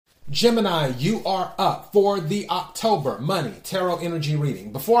Gemini, you are up for the October Money Tarot Energy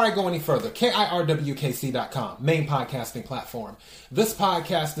Reading. Before I go any further, KIRWKC.com, main podcasting platform. This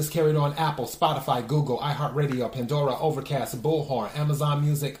podcast is carried on Apple, Spotify, Google, iHeartRadio, Pandora, Overcast, Bullhorn, Amazon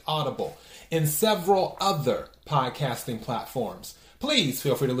Music, Audible, and several other podcasting platforms. Please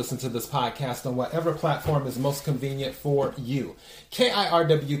feel free to listen to this podcast on whatever platform is most convenient for you.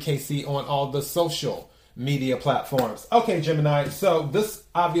 KIRWKC on all the social media platforms. Okay, Gemini, so this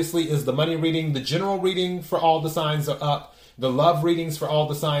obviously is the money reading. The general reading for all the signs are up. The love readings for all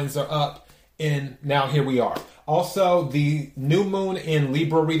the signs are up. And now here we are. Also, the new moon in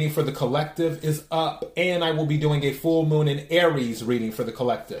Libra reading for the collective is up. And I will be doing a full moon in Aries reading for the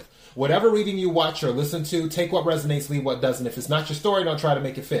collective. Whatever reading you watch or listen to, take what resonates, leave what doesn't. If it's not your story, don't try to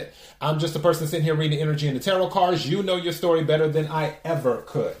make it fit. I'm just a person sitting here reading energy in the tarot cards. You know your story better than I ever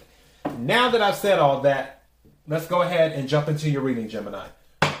could. Now that I've said all that, let's go ahead and jump into your reading, Gemini.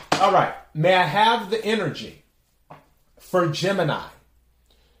 All right. May I have the energy for Gemini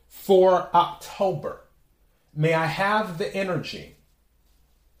for October? May I have the energy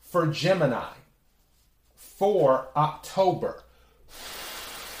for Gemini for October?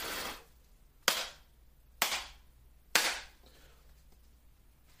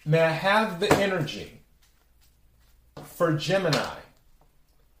 May I have the energy for Gemini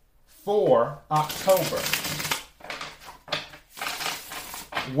for October?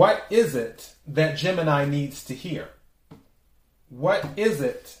 What is it that Gemini needs to hear? What is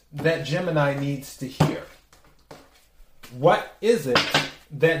it that Gemini needs to hear? What is it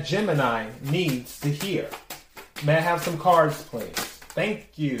that Gemini needs to hear? May I have some cards, please?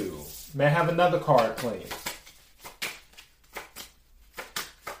 Thank you. May I have another card, please?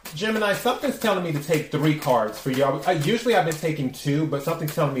 Gemini, something's telling me to take 3 cards for you. Usually I've been taking 2, but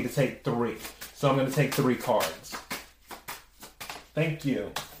something's telling me to take 3. So I'm going to take 3 cards. Thank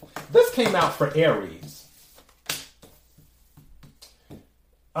you. This came out for Aries.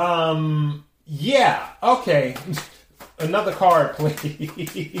 Yeah, okay. Another card,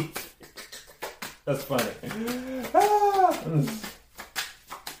 please. That's funny.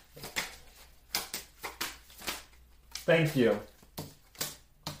 Thank you.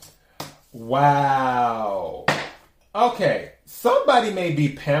 Wow. Okay. Somebody may be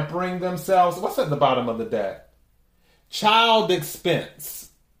pampering themselves. What's at the bottom of the deck? Child expense.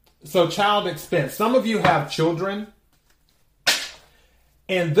 So child expense. Some of you have children.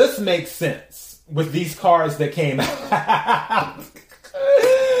 And this makes sense with these cards that came out.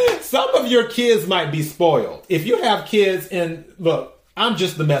 Some of your kids might be spoiled. If you have kids, and look, I'm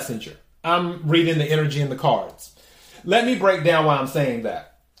just the messenger. I'm reading the energy in the cards. Let me break down why I'm saying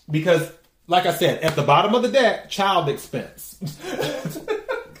that. Because, like I said, at the bottom of the deck, child expense.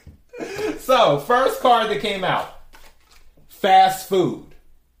 So, first card that came out, fast food.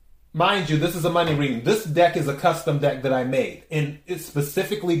 Mind you, this is a money reading. This deck is a custom deck that I made, and it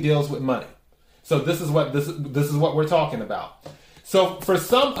specifically deals with money. So this is what we're talking about. So for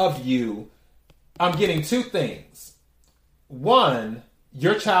some of you, I'm getting 2 things. 1,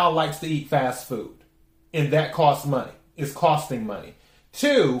 your child likes to eat fast food, and that costs money. It's costing money.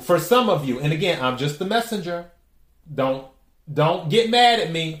 2, for some of you, and again, I'm just the messenger. Don't get mad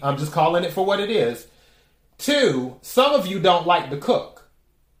at me. I'm just calling it for what it is. 2, some of you don't like to cook.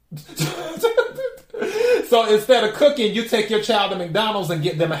 So instead of cooking, you take your child to McDonald's and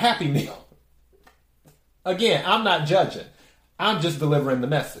get them a Happy Meal. Again, I'm not judging. I'm just delivering the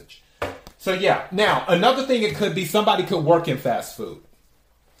message. So yeah. Now, another thing it could be, somebody could work in fast food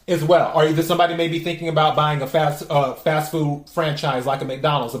as well. Or either somebody may be thinking about buying a fast food franchise like a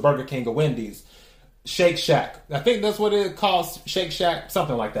McDonald's, a Burger King, a Wendy's, Shake Shack. I think that's what it calls, Shake Shack,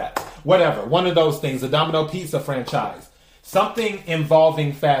 something like that. Whatever. One of those things, a Domino Pizza franchise. Something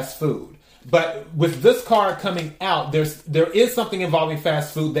involving fast food. But with this card coming out, there is something involving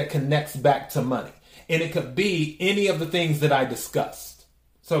fast food that connects back to money. And it could be any of the things that I discussed.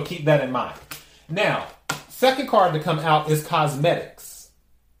 So keep that in mind. Now, second card to come out is cosmetics.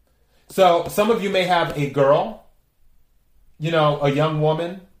 So some of you may have a girl, a young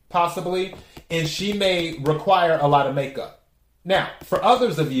woman, possibly, and she may require a lot of makeup. Now, for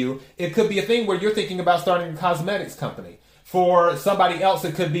others of you, it could be a thing where you're thinking about starting a cosmetics company. For somebody else,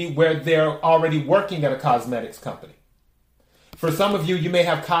 it could be where they're already working at a cosmetics company. For some of you, you may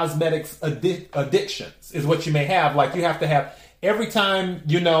have cosmetics addictions, is what you may have. Like you have to have, every time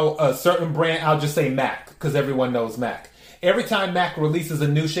a certain brand, I'll just say MAC, because everyone knows MAC. Every time MAC releases a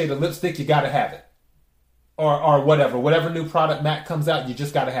new shade of lipstick, you got to have it. Or whatever new product MAC comes out, you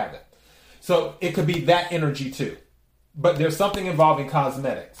just got to have it. So it could be that energy too. But there's something involving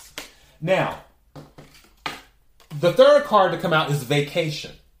cosmetics. Now, the third card to come out is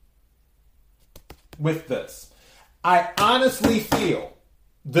vacation. with this. I honestly feel,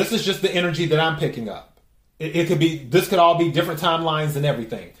 this is just the energy that I'm picking up. It could be, this could all be different timelines and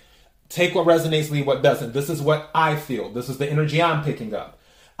everything. Take what resonates, leave what doesn't. This is what I feel. This is the energy I'm picking up.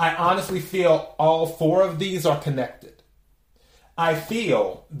 I honestly feel all four of these are connected. I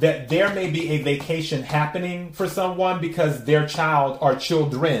feel that there may be a vacation happening for someone because their child or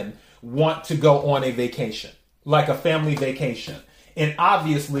children want to go on a vacation, like a family vacation. And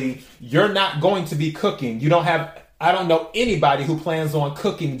obviously, you're not going to be cooking. I don't know anybody who plans on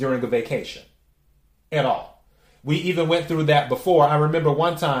cooking during a vacation at all. We even went through that before. I remember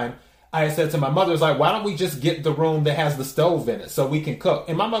one time I said to my mother, like, why don't we just get the room that has the stove in it so we can cook?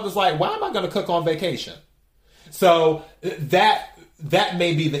 And my mother's like, why am I going to cook on vacation? So that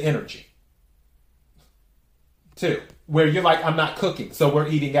may be the energy, too, where you're like, I'm not cooking, so we're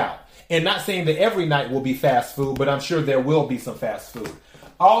eating out. And not saying that every night will be fast food, but I'm sure there will be some fast food.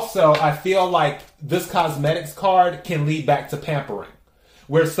 Also, I feel like this cosmetics card can lead back to pampering,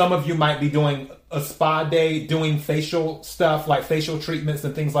 where some of you might be doing a spa day, doing facial stuff like facial treatments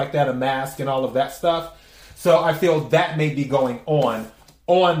and things like that, a mask and all of that stuff. So I feel that may be going on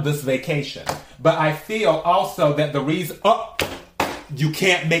this vacation. But I feel also that the reason, you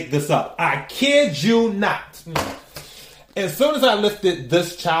can't make this up. I kid you not. As soon as I lifted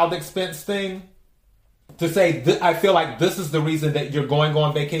this child expense thing, to say, I feel like this is the reason that you're going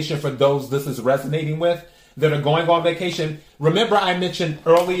on vacation for those this is resonating with, that are going on vacation. Remember I mentioned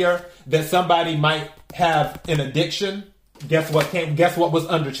earlier that somebody might have an addiction? Guess what was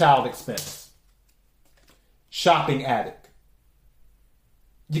under child expense? Shopping addict.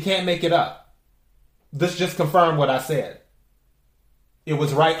 You can't make it up. This just confirmed what I said. It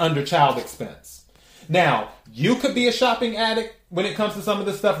was right under child expense. Now, you could be a shopping addict when it comes to some of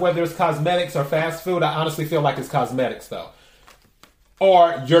this stuff, whether it's cosmetics or fast food. I honestly feel like it's cosmetics, though.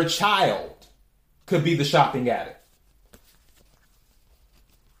 Or your child could be the shopping addict.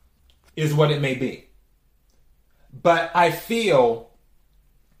 Is what it may be. But I feel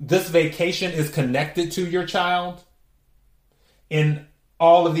this vacation is connected to your child in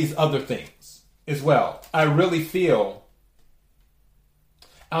all of these other things as well. I really feel,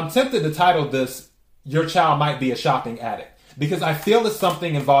 I'm tempted to title this, Your Child Might Be a Shopping Addict, because I feel it's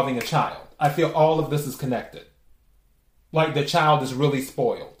something involving a child. I feel all of this is connected. Like the child is really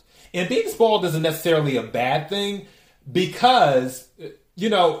spoiled. And being spoiled isn't necessarily a bad thing because,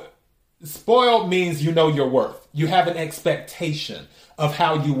 spoiled means you know your worth. You have an expectation of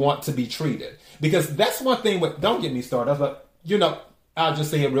how you want to be treated. Because that's one thing with, don't get me started, but, I'll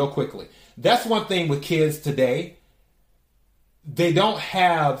just say it real quickly. That's one thing with kids today. They don't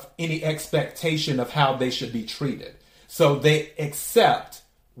have any expectation of how they should be treated. So they accept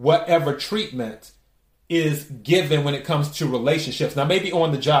whatever treatment is given when it comes to relationships. Now, maybe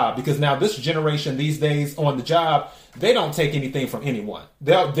on the job, because now this generation these days on the job, they don't take anything from anyone.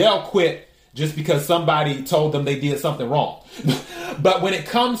 They'll quit just because somebody told them they did something wrong. But when it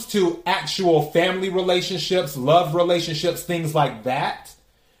comes to actual family relationships, love relationships, things like that,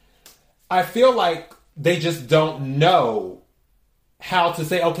 I feel like they just don't know how to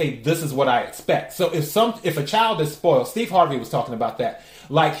say, okay, this is what I expect. So if a child is spoiled, Steve Harvey was talking about that.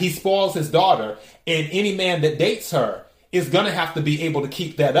 Like he spoils his daughter, and any man that dates her is going to have to be able to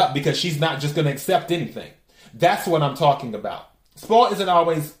keep that up because she's not just going to accept anything. That's what I'm talking about. Spoiled isn't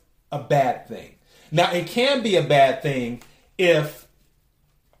always a bad thing. Now, it can be a bad thing if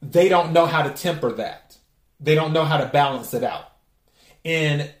they don't know how to temper that. They don't know how to balance it out.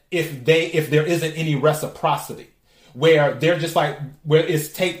 And if there isn't any reciprocity, where they're just like, where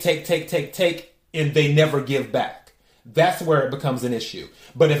it's take, and they never give back. That's where it becomes an issue.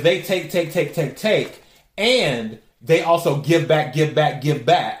 But if they take, and they also give back,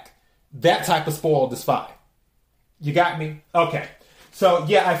 that type of spoiled is fine. You got me? Okay. So,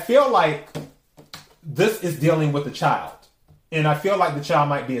 yeah, I feel like this is dealing with the child. And I feel like the child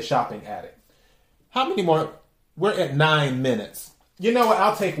might be a shopping addict. How many more? We're at 9 minutes. You know what?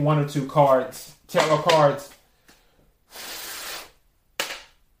 I'll take one or two cards, tarot cards.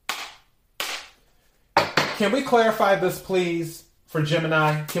 Can we clarify this, please, for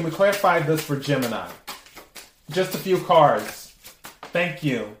Gemini? Can we clarify this for Gemini? Just a few cards. Thank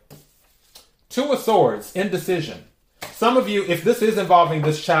you. Two of Swords, indecision. Some of you, if this is involving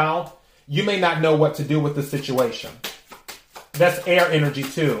this child, you may not know what to do with the situation. That's air energy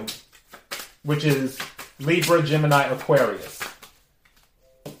too, which is Libra, Gemini, Aquarius.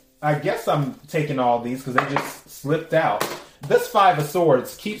 I guess I'm taking all these because they just slipped out. This Five of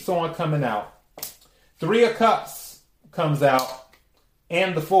Swords keeps on coming out. Three of Cups comes out,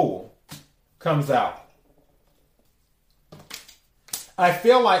 and the Fool comes out. I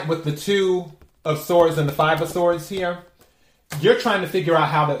feel like with the two of Swords and the Five of Swords here, you're trying to figure out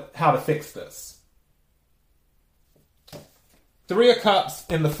how to fix this. Three of Cups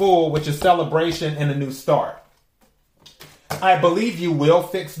in the Fool, which is celebration and a new start. I believe you will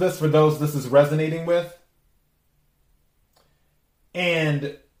fix this for those this is resonating with.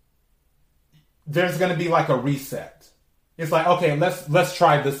 And there's going to be like a reset. It's like, okay, let's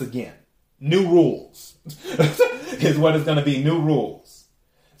try this again. New rules is what it's going to be. New rules.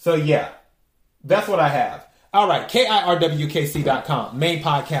 So yeah, that's what I have. All right, KIRWKC.com, main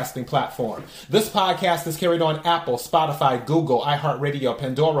podcasting platform. This podcast is carried on Apple, Spotify, Google, iHeartRadio,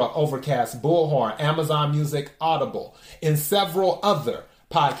 Pandora, Overcast, Bullhorn, Amazon Music, Audible, and several other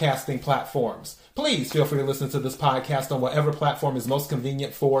podcasting platforms. Please feel free to listen to this podcast on whatever platform is most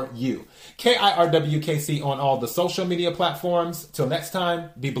convenient for you. KIRWKC on all the social media platforms. Till next time,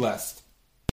 be blessed.